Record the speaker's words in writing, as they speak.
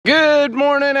Good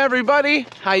morning, everybody.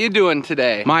 How you doing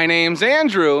today? My name's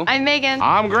Andrew. I'm Megan.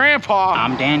 I'm Grandpa.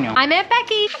 I'm Daniel. I'm Aunt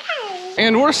Becky.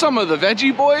 And we're some of the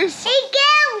Veggie Boys. Hey,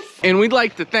 girls! And we'd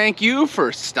like to thank you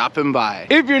for stopping by.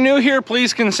 If you're new here,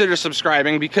 please consider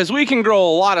subscribing because we can grow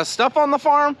a lot of stuff on the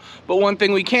farm, but one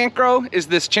thing we can't grow is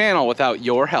this channel without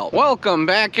your help. Welcome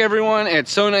back, everyone.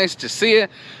 It's so nice to see you.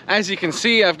 As you can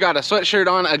see, I've got a sweatshirt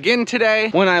on again today.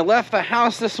 When I left the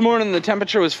house this morning, the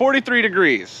temperature was 43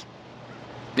 degrees.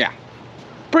 Yeah,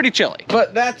 pretty chilly,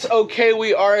 but that's okay.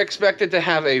 We are expected to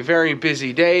have a very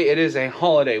busy day. It is a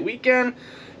holiday weekend,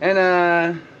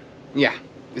 and yeah,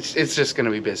 it's just gonna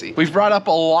be busy. We've brought up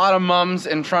a lot of mums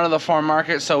in front of the farm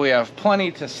market, so we have plenty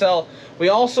to sell. We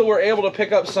also were able to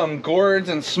pick up some gourds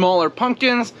and smaller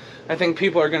pumpkins. I think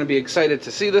people are gonna be excited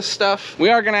to see this stuff. We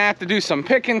are gonna have to do some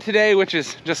picking today, which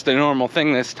is just a normal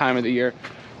thing this time of the year.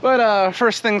 But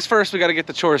first things first, we gotta get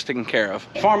the chores taken care of.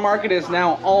 Farm market is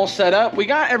now all set up. We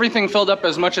got everything filled up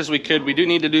as much as we could. We do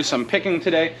need to do some picking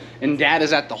today, and Dad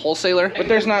is at the wholesaler. But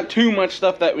there's not too much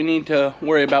stuff that we need to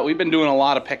worry about. We've been doing a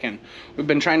lot of picking. We've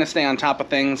been trying to stay on top of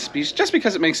things, just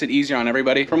because it makes it easier on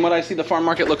everybody. From what I see, the farm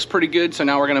market looks pretty good, so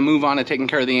now we're gonna move on to taking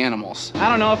care of the animals. I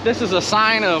don't know if this is a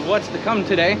sign of what's to come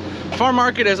today. Farm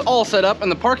market is all set up,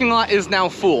 and the parking lot is now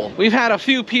full. We've had a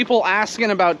few people asking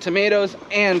about tomatoes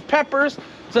and peppers,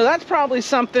 so that's probably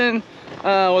something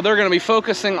they're gonna be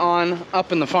focusing on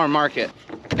up in the farm market.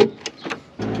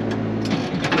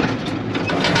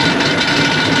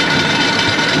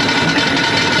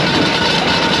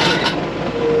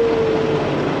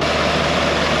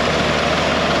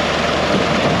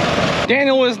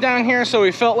 Daniel was down here, so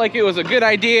we felt like it was a good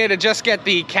idea to just get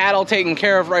the cattle taken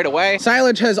care of right away.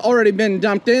 Silage has already been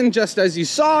dumped in, just as you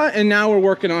saw, and now we're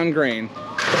working on grain.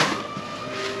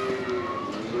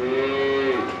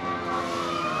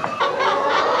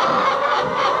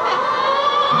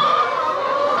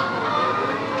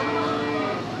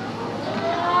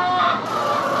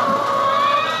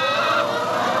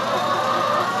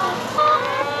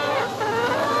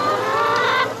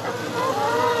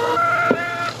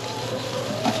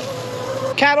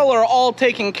 Cattle are all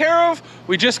taken care of.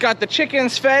 We just got the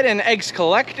chickens fed and eggs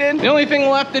collected. The only thing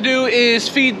left to do is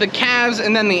feed the calves,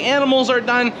 and then the animals are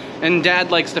done, and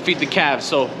Dad likes to feed the calves,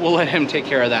 so we'll let him take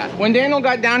care of that. When Daniel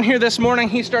got down here this morning,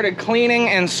 he started cleaning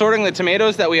and sorting the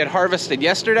tomatoes that we had harvested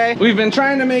yesterday. We've been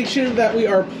trying to make sure that we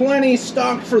are plenty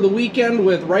stocked for the weekend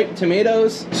with ripe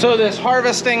tomatoes. So this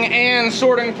harvesting and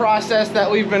sorting process that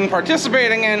we've been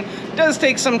participating in does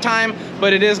take some time,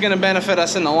 but it is gonna benefit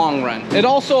us in the long run. It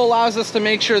also allows us to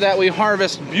make sure that we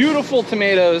harvest beautiful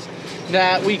tomatoes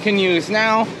that we can use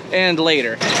now and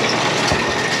later.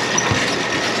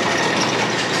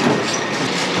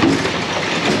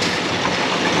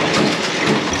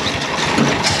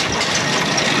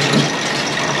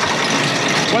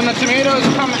 When the tomatoes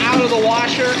come out of the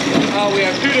washer, we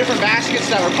have two different baskets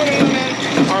that we're putting them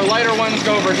in. Our lighter ones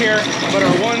go over here, but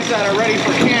our ones that are ready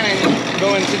for canning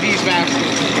go into these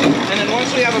baskets. And then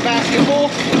once we have a basket full,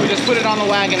 we just put it on the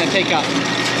wagon and take up.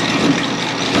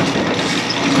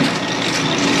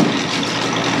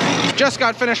 Just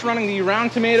got finished running the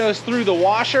round tomatoes through the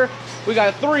washer. We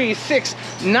got 3, 6,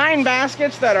 9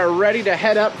 baskets that are ready to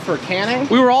head up for canning.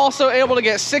 We were also able to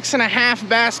get 6.5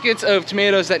 baskets of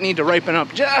tomatoes that need to ripen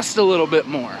up just a little bit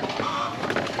more.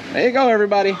 There you go,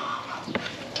 everybody.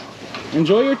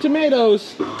 Enjoy your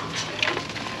tomatoes.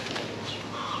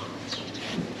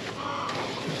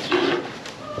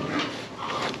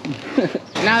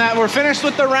 Now that we're finished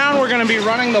with the round, we're gonna be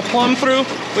running the plum through.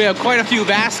 We have quite a few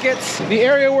baskets. The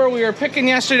area where we were picking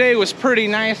yesterday was pretty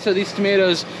nice, so these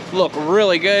tomatoes look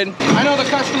really good. I know the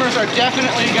customers are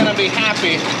definitely gonna be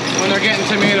happy when they're getting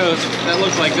tomatoes that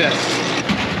look like this.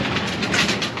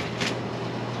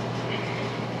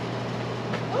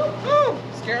 Ooh,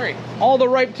 scary. All the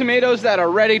ripe tomatoes that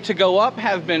are ready to go up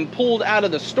have been pulled out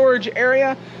of the storage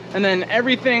area, and then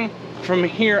everything from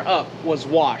here up was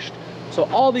washed. So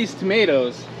all these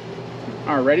tomatoes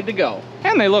are ready to go.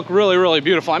 And they look really, really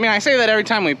beautiful. I mean, I say that every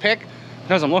time we pick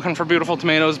because I'm looking for beautiful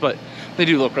tomatoes, but they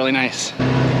do look really nice.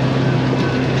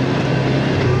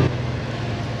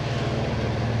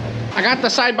 I got the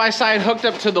side-by-side hooked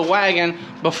up to the wagon.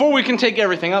 Before we can take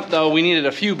everything up though, we needed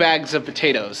a few bags of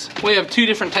potatoes. We have two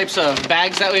different types of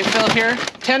bags that we fill here,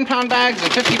 10-pound bags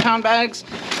and 50-pound bags.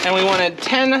 And we wanted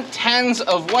 10 tens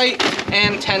of white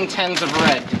and 10 tens of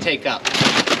red to take up.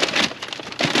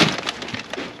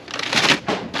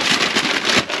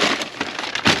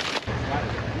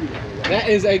 That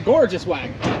is a gorgeous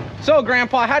wagon. So,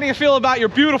 Grandpa, how do you feel about your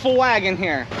beautiful wagon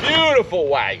here? Beautiful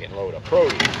wagon load of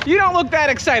produce. You don't look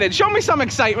that excited. Show me some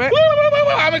excitement.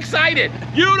 I'm excited.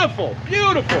 Beautiful,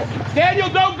 beautiful. Daniel,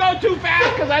 don't go too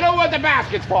fast because I don't want the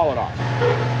baskets falling off.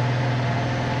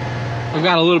 We've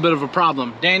got a little bit of a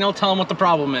problem. Daniel, tell him what the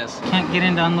problem is. Can't get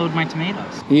in to unload my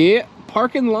tomatoes. Yeah,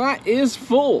 parking lot is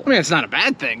full. I mean, it's not a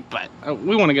bad thing, but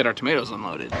we want to get our tomatoes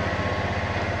unloaded.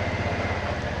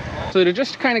 So to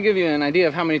just kind of give you an idea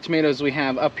of how many tomatoes we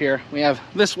have up here, we have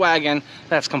this wagon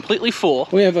that's completely full.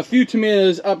 We have a few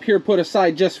tomatoes up here put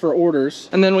aside just for orders.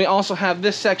 And then we also have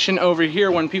this section over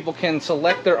here when people can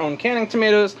select their own canning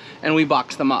tomatoes and we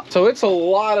box them up. So it's a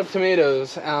lot of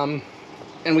tomatoes and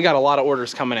we got a lot of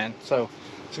orders coming in. So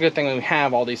it's a good thing that we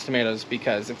have all these tomatoes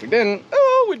because if we didn't,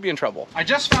 oh, we'd be in trouble. I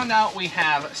just found out we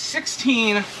have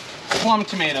 16 plum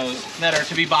tomatoes that are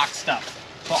to be boxed up.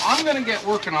 So I'm gonna get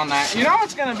working on that. You know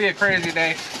it's gonna be a crazy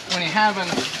day when you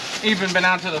haven't even been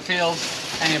out to the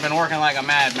fields and you've been working like a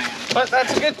madman. But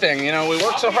that's a good thing, you know, we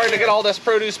work so hard to get all this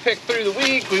produce picked through the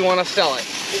week, we wanna sell it.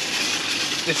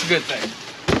 It's a good thing.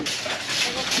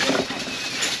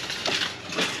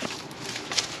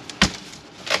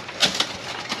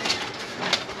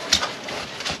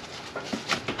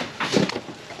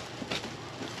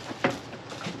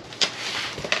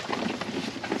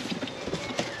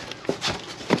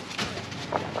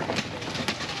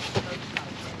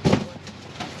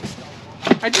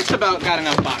 I just about got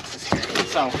enough boxes here,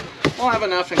 so we'll have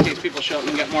enough in case people show up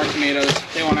and get more tomatoes.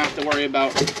 They won't have to worry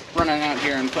about running out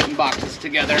here and putting boxes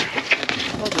together.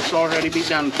 They'll just already be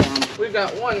done for them. We've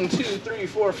got 1, 2, 3,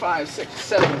 4, 5, 6,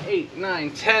 7, 8,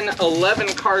 9, 10, 11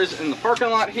 cars in the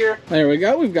parking lot here. There we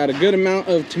go. We've got a good amount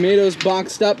of tomatoes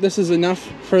boxed up. This is enough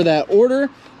for that order.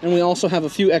 And we also have a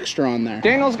few extra on there.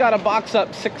 Daniel's got to box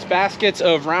up 6 baskets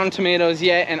of round tomatoes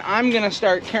yet, and I'm gonna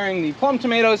start carrying the plum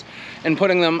tomatoes and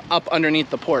putting them up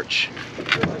underneath the porch.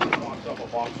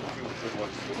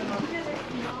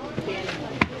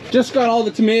 Just got all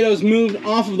the tomatoes moved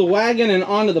off of the wagon and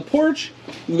onto the porch.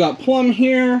 We've got plum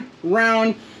here,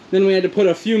 round, then we had to put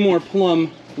a few more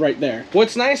plum right there.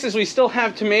 What's nice is we still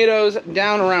have tomatoes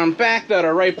down around back that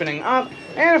are ripening up,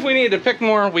 and if we needed to pick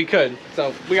more, we could.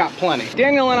 So we got plenty.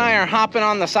 Daniel and I are hopping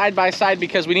on the side-by-side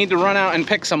because we need to run out and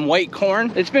pick some white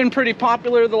corn. It's been pretty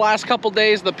popular the last couple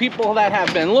days. The people that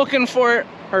have been looking for it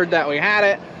heard that we had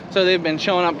it, so they've been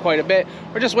showing up quite a bit.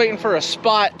 We're just waiting for a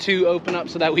spot to open up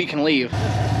so that we can leave.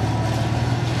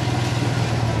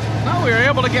 Well, we were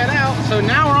able to get out, so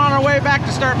now we're on our way back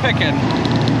to start picking.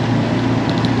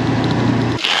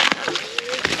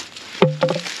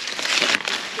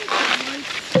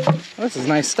 This is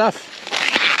nice stuff.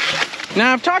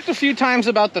 Now, I've talked a few times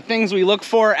about the things we look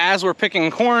for as we're picking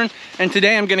corn, and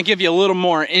today I'm gonna give you a little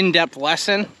more in-depth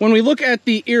lesson. When we look at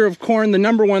the ear of corn, the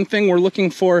number one thing we're looking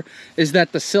for is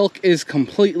that the silk is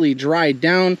completely dried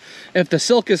down. If the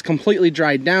silk is completely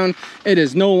dried down, it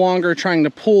is no longer trying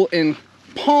to pull in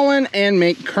pollen and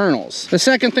make kernels. The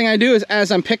second thing I do is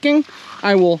as I'm picking,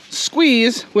 I will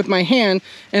squeeze with my hand,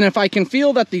 and if I can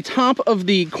feel that the top of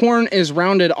the corn is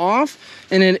rounded off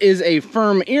and it is a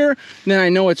firm ear, then I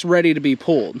know it's ready to be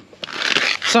pulled.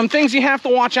 Some things you have to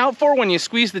watch out for when you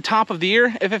squeeze the top of the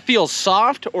ear. If it feels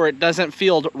soft or it doesn't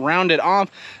feel rounded off,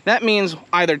 that means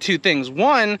either two things.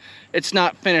 One, it's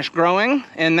not finished growing,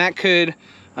 and that could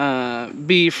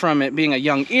be from it being a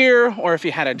young ear, or if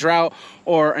you had a drought,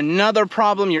 or another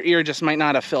problem, your ear just might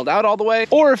not have filled out all the way.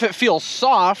 Or if it feels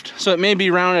soft, so it may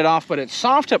be rounded off, but it's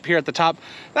soft up here at the top,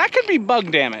 that could be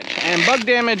bug damage. And bug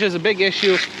damage is a big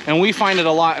issue, and we find it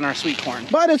a lot in our sweet corn.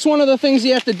 But it's one of the things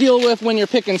you have to deal with when you're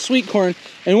picking sweet corn.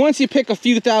 And once you pick a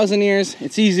few thousand ears,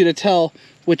 it's easy to tell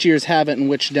which ears have it and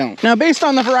which don't. Now, based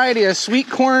on the variety of sweet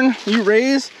corn you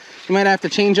raise, you might have to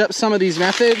change up some of these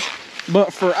methods.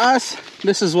 But for us,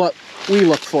 this is what we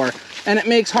look for. And it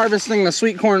makes harvesting the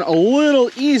sweet corn a little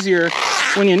easier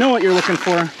when you know what you're looking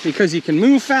for, because you can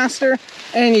move faster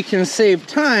and you can save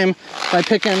time by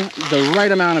picking the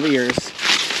right amount of ears.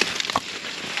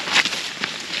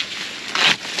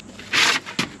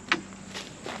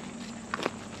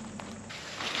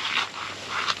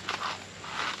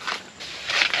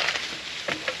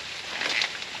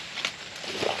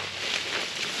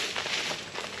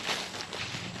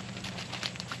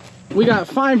 We got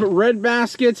 5 red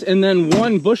baskets and then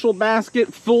 1 bushel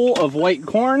basket full of white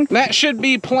corn. That should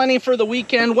be plenty for the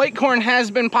weekend. White corn has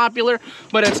been popular,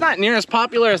 but it's not near as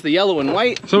popular as the yellow and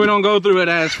white, so we don't go through it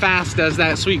as fast as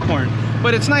that sweet corn.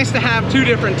 But it's nice to have 2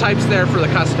 different types there for the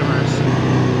customers.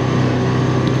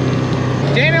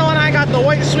 Daniel and I got the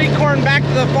white sweet corn back to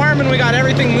the farm and we got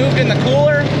everything moved in the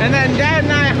cooler. And then Dad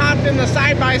and I hopped in the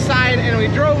side-by-side and we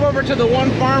drove over to the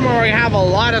one farm where we have a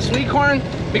lot of sweet corn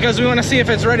because we want to see if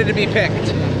it's ready to be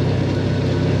picked.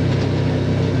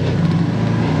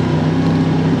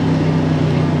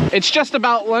 It's just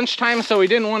about lunchtime, so we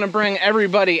didn't want to bring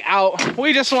everybody out.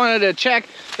 We just wanted to check.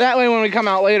 That way when we come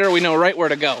out later, we know right where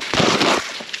to go.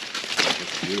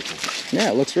 It's beautiful. Yeah,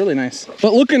 it looks really nice.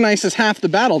 But looking nice is half the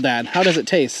battle, Dad. How does it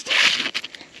taste?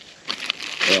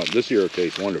 Well, this year it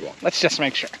tastes wonderful. Let's just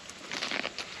make sure.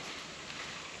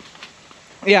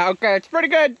 Yeah, okay, it's pretty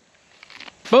good.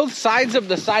 Both sides of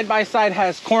the side-by-side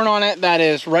has corn on it that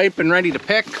is ripe and ready to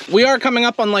pick. We are coming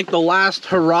up on like the last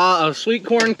hurrah of sweet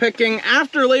corn picking.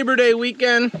 After Labor Day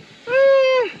weekend,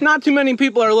 not too many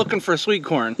people are looking for sweet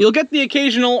corn. You'll get the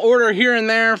occasional order here and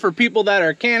there for people that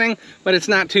are canning, but it's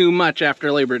not too much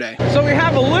after Labor Day. So we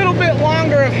have a little bit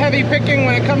longer of heavy picking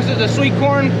when it comes to the sweet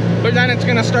corn, but then it's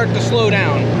gonna start to slow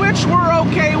down, which we're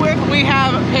okay with. We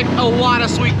have picked a lot of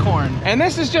sweet corn. And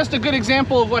this is just a good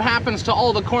example of what happens to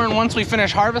all the corn once we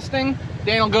finish harvesting.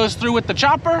 Daniel goes through with the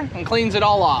chopper and cleans it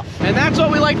all off. And that's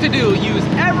what we like to do, use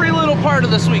every little part of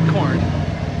the sweet corn.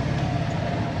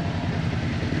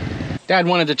 Dad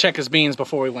wanted to check his beans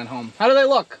before we went home. How do they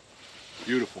look?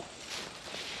 Beautiful.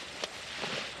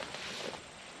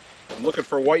 I'm looking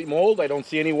for white mold. I don't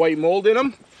see any white mold in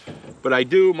them, but I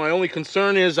do. My only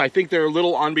concern is I think they're a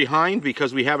little on behind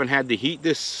because we haven't had the heat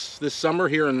this summer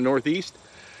here in the Northeast,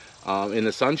 in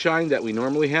the sunshine that we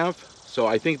normally have. So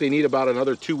I think they need about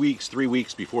another 2 weeks, 3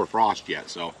 weeks before frost yet.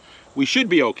 So we should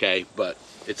be okay, but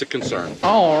it's a concern.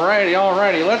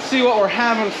 Alrighty. Let's see what we're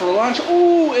having for lunch.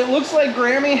 Ooh, it looks like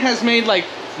Grammy has made like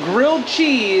grilled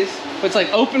cheese. It's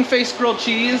like open-faced grilled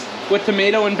cheese with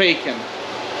tomato and bacon.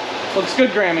 Looks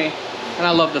good, Grammy. And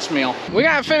I love this meal. We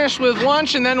got finished with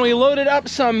lunch and then we loaded up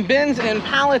some bins and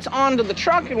pallets onto the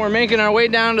truck and we're making our way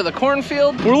down to the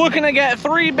cornfield. We're looking to get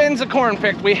 3 bins of corn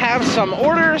picked. We have some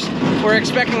orders. We're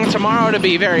expecting tomorrow to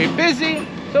be very busy.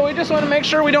 So we just want to make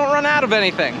sure we don't run out of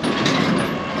anything.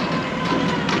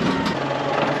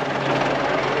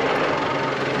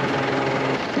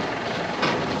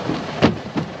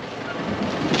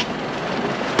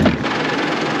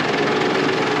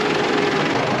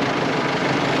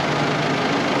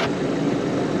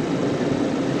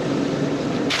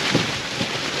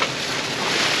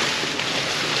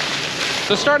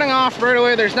 So starting off right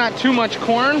away, there's not too much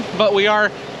corn, but we are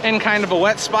in kind of a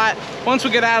wet spot. Once we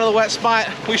get out of the wet spot,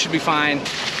 we should be fine.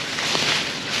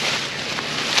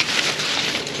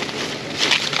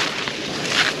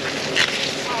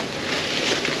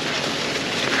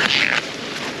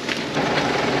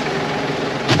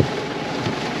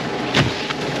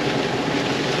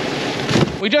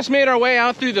 We just made our way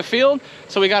out through the field,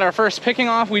 so we got our first picking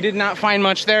off. We did not find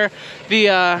much there.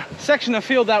 The section of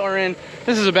field that we're in,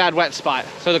 this is a bad wet spot,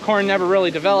 so the corn never really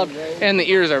developed, and the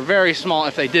ears are very small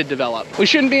if they did develop. We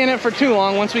shouldn't be in it for too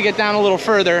long. Once we get down a little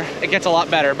further, it gets a lot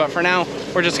better, but for now,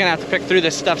 we're just gonna have to pick through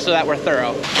this stuff so that we're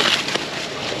thorough.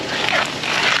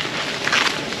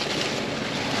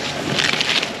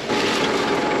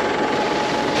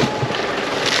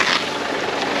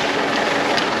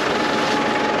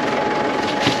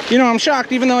 You know, I'm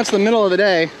shocked, even though it's the middle of the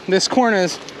day, this corn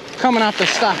is coming off the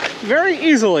stalk very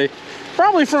easily.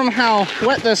 Probably from how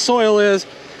wet this soil is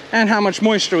and how much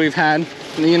moisture we've had.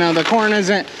 You know, the corn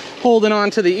isn't holding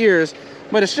on to the ears,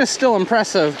 but it's just still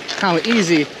impressive how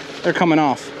easy they're coming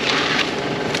off.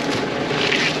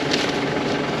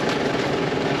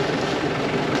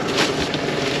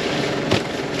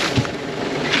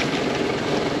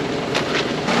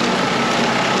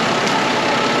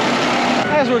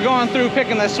 As we're going through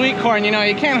picking the sweet corn, you know,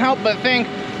 you can't help but think,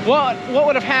 what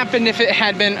would have happened if it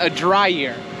had been a dry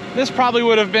year? This probably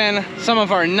would have been some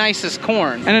of our nicest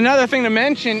corn. And another thing to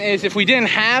mention is if we didn't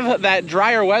have that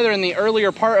drier weather in the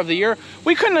earlier part of the year,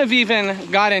 we couldn't have even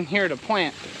got in here to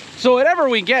plant. So whatever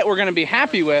we get, we're gonna be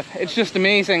happy with. It's just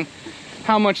amazing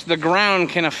how much the ground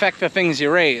can affect the things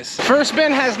you raise. First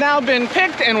bin has now been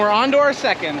picked and we're on to our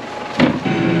second.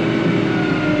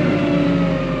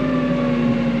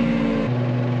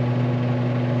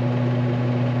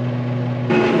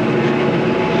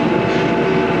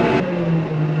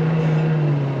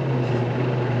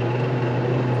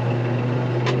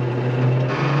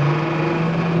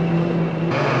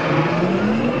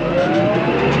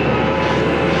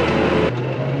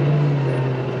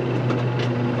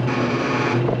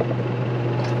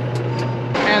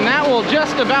 And that will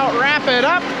just about wrap it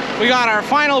up. We got our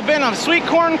final bin of sweet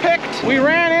corn picked. We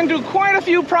ran into quite a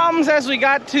few problems as we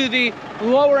got to the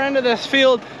lower end of this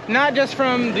field, not just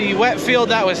from the wet field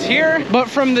that was here, but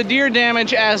from the deer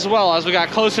damage as well. As we got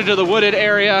closer to the wooded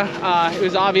area, it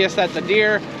was obvious that the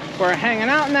deer were hanging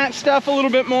out in that stuff a little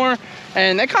bit more,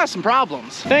 and they caused some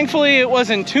problems. Thankfully, it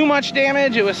wasn't too much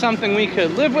damage. It was something we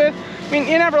could live with. I mean,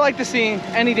 you never like to see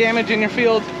any damage in your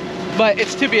field, but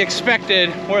it's to be expected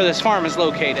where this farm is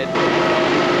located.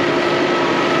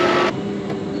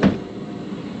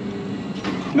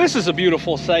 This is a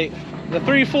beautiful sight. The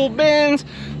 3 full bins,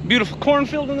 beautiful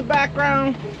cornfield in the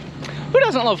background. Who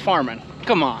doesn't love farming?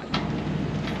 Come on.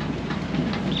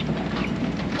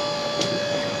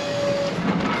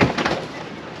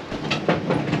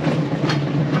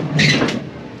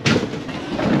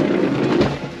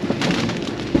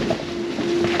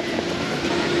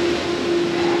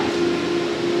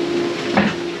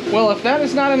 Well, if that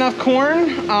is not enough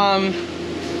corn,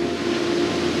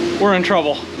 we're in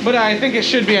trouble. But I think it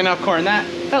should be enough corn. That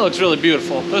looks really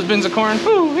beautiful. Those bins of corn.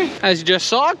 Woo. As you just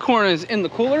saw, corn is in the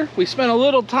cooler. We spent a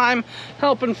little time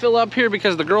helping fill up here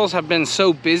because the girls have been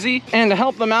so busy. And to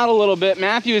help them out a little bit,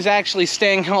 Matthew is actually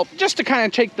staying help just to kind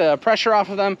of take the pressure off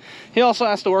of them. He also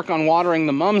has to work on watering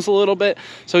the mums a little bit,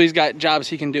 so he's got jobs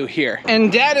he can do here.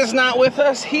 And Dad is not with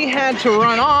us. He had to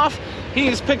run off.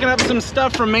 He's picking up some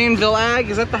stuff from Mainville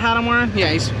Ag. Is that the hat I'm wearing? Yeah,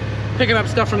 he's picking up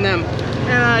stuff from them.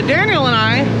 And Daniel and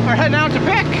I are heading out to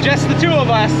pick. Just the 2 of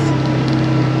us.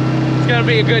 It's gonna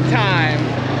be a good time.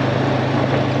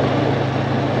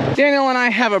 Daniel and I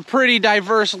have a pretty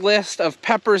diverse list of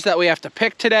peppers that we have to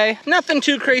pick today. Nothing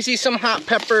too crazy, some hot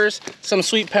peppers, some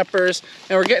sweet peppers,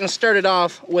 and we're getting started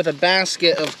off with a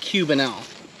basket of Cubanelle.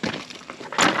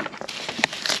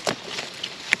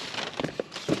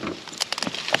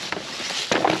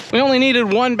 We only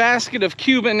needed 1 basket of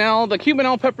Cubanelle. The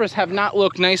Cubanelle peppers have not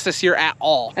looked nice this year at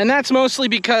all. And that's mostly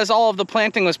because all of the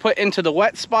planting was put into the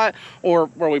wet spot, or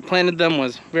where we planted them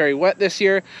was very wet this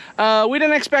year. We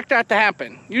didn't expect that to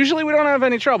happen. Usually we don't have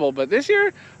any trouble, but this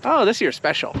year, oh, this year's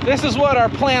special. This is what our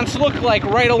plants look like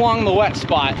right along the wet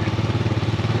spot.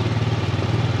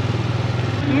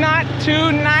 Not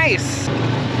too nice.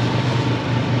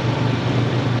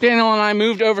 Daniel and I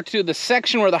moved over to the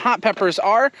section where the hot peppers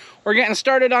are. We're getting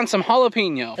started on some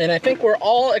jalapeno. And I think we're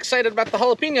all excited about the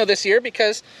jalapeno this year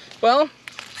because, well,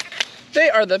 they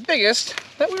are the biggest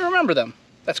that we remember them.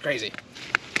 That's crazy.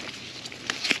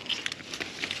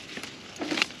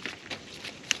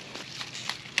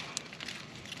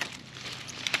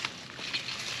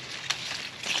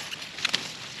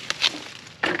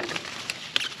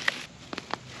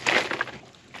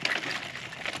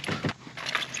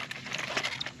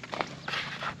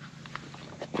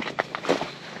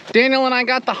 Daniel and I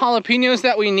got the jalapenos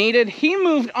that we needed. He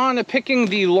moved on to picking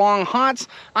the long hots.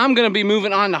 I'm gonna be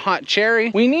moving on to hot cherry.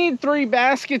 We need 3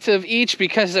 baskets of each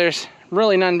because there's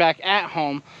really none back at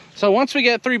home. So once we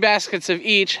get 3 baskets of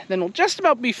each, then we'll just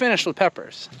about be finished with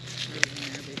peppers.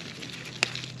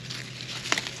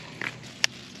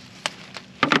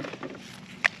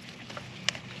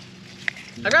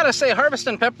 I gotta say,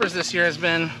 harvesting peppers this year has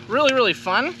been really, really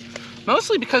fun.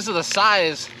 Mostly because of the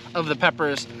size of the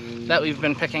peppers that we've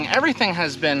been picking. Everything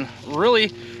has been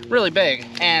really, really big,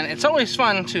 and it's always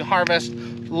fun to harvest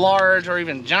large or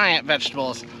even giant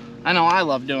vegetables. I know I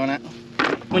love doing it.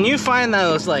 When you find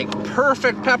those like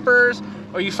perfect peppers,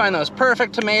 or you find those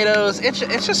perfect tomatoes, it's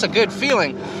just a good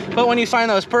feeling. But when you find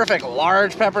those perfect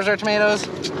large peppers or tomatoes,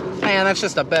 man, that's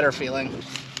just a better feeling.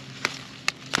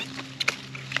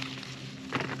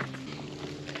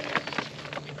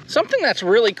 Something that's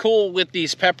really cool with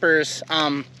these peppers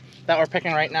that we're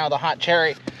picking right now, the hot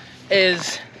cherry,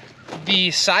 is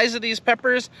the size of these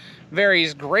peppers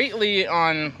varies greatly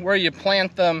on where you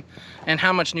plant them and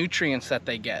how much nutrients that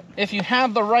they get. If you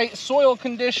have the right soil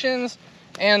conditions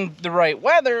and the right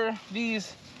weather,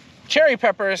 these cherry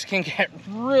peppers can get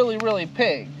really, really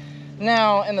big.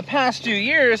 Now, in the past few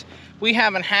years, we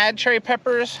haven't had cherry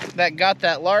peppers that got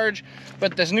that large,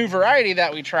 but this new variety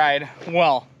that we tried,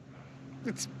 well,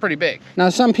 it's pretty big. Now,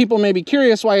 some people may be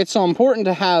curious why it's so important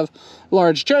to have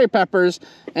large cherry peppers,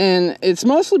 and it's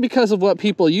mostly because of what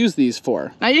people use these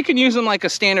for. Now, you can use them like a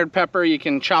standard pepper. You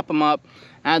can chop them up,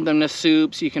 add them to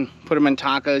soups, you can put them in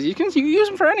tacos, you can use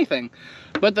them for anything.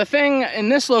 But the thing in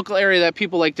this local area that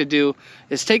people like to do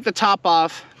is take the top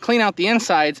off, clean out the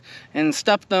insides, and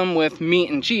stuff them with meat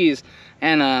and cheese.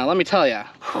 And let me tell you,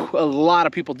 a lot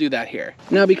of people do that here.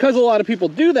 Now, because a lot of people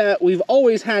do that, we've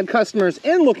always had customers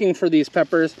in looking for these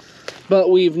peppers, but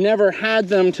we've never had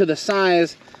them to the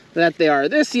size that they are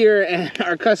this year, and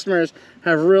our customers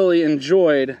have really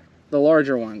enjoyed the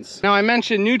larger ones. Now, I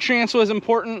mentioned nutrients was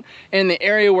important in the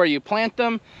area where you plant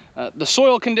them. The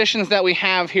soil conditions that we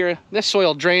have here, this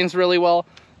soil drains really well.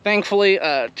 Thankfully,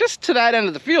 just to that end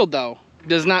of the field though,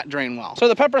 does not drain well. So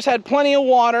the peppers had plenty of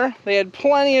water, they had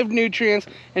plenty of nutrients,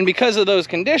 and because of those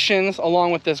conditions,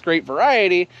 along with this great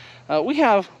variety, we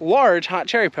have large hot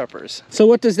cherry peppers. So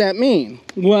what does that mean?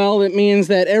 Well, it means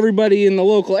that everybody in the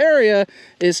local area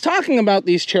is talking about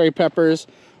these cherry peppers,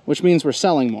 which means we're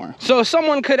selling more. So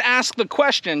someone could ask the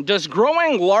question, does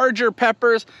growing larger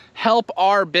peppers help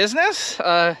our business?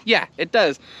 Yeah, it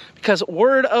does, because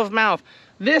word of mouth,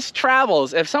 this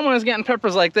travels. If someone is getting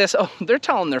peppers like this, oh, they're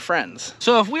telling their friends.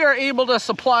 So if we are able to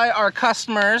supply our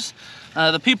customers,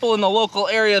 the people in the local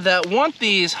area that want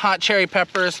these hot cherry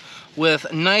peppers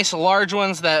with nice large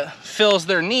ones that fills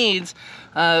their needs,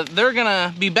 they're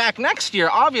gonna be back next year,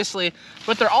 obviously,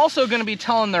 but they're also gonna be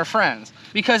telling their friends.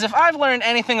 Because if I've learned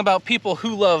anything about people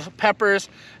who love peppers,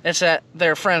 it's that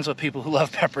they're friends with people who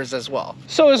love peppers as well.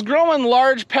 So is growing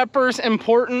large peppers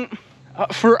important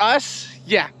for us?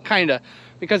 Yeah, kinda.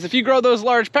 Because if you grow those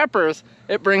large peppers,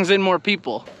 it brings in more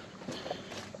people.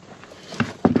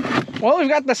 Well, we've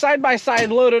got the side-by-side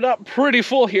loaded up pretty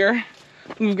full here.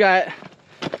 We've got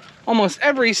almost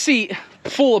every seat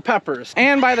full of peppers.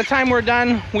 And by the time we're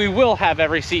done, we will have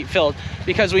every seat filled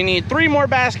because we need 3 more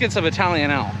baskets of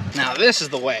Italian L. Now, this is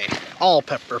the way all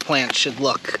pepper plants should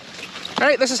look. All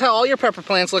right, this is how all your pepper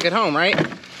plants look at home, right?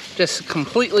 Just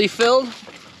completely filled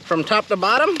from top to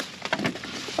bottom.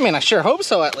 I mean, I sure hope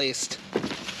so, at least.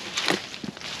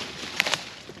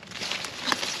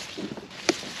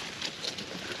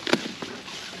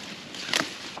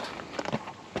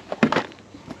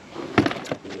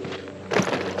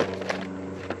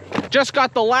 Just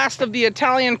got the last of the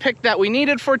Italian pick that we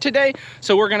needed for today,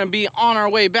 so we're gonna be on our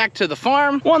way back to the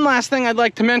farm. One last thing I'd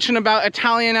like to mention about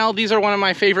Italian L, these are one of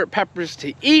my favorite peppers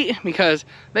to eat because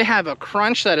they have a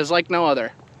crunch that is like no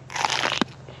other.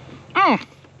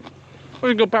 What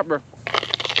a good pepper.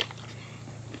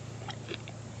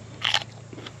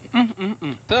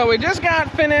 So we just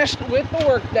got finished with the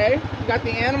work day. We got the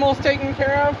animals taken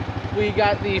care of. We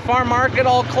got the farm market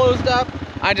all closed up.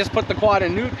 I just put the quad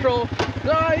in neutral.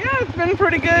 So yeah, it's been a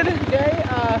pretty good day.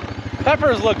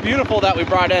 Peppers look beautiful that we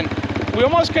brought in. We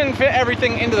almost couldn't fit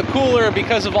everything into the cooler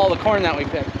because of all the corn that we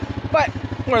picked. But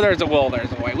where there's a will,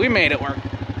 there's a way. We made it work.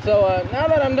 So now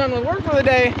that I'm done with work for the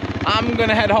day, I'm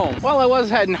gonna head home. Well, I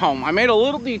was heading home. I made a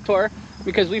little detour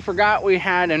because we forgot we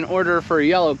had an order for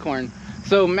yellow corn.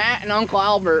 So Matt and Uncle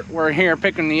Albert were here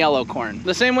picking the yellow corn.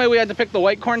 The same way we had to pick the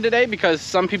white corn today because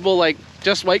some people like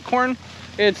just white corn.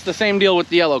 It's the same deal with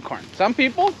the yellow corn. Some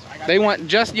people, they want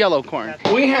just yellow corn.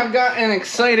 We have got an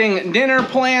exciting dinner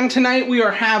planned tonight. We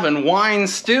are having wine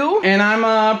stew, and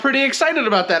I'm pretty excited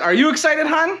about that. Are you excited,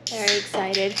 hon? Very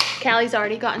excited. Callie's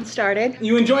already gotten started.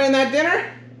 You enjoying that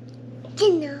dinner?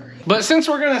 Dinner. But since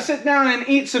we're gonna sit down and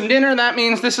eat some dinner, that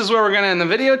means this is where we're gonna end the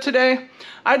video today.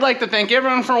 I'd like to thank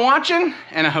everyone for watching,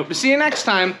 and I hope to see you next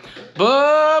time.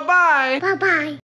 Bye-bye. Bye-bye.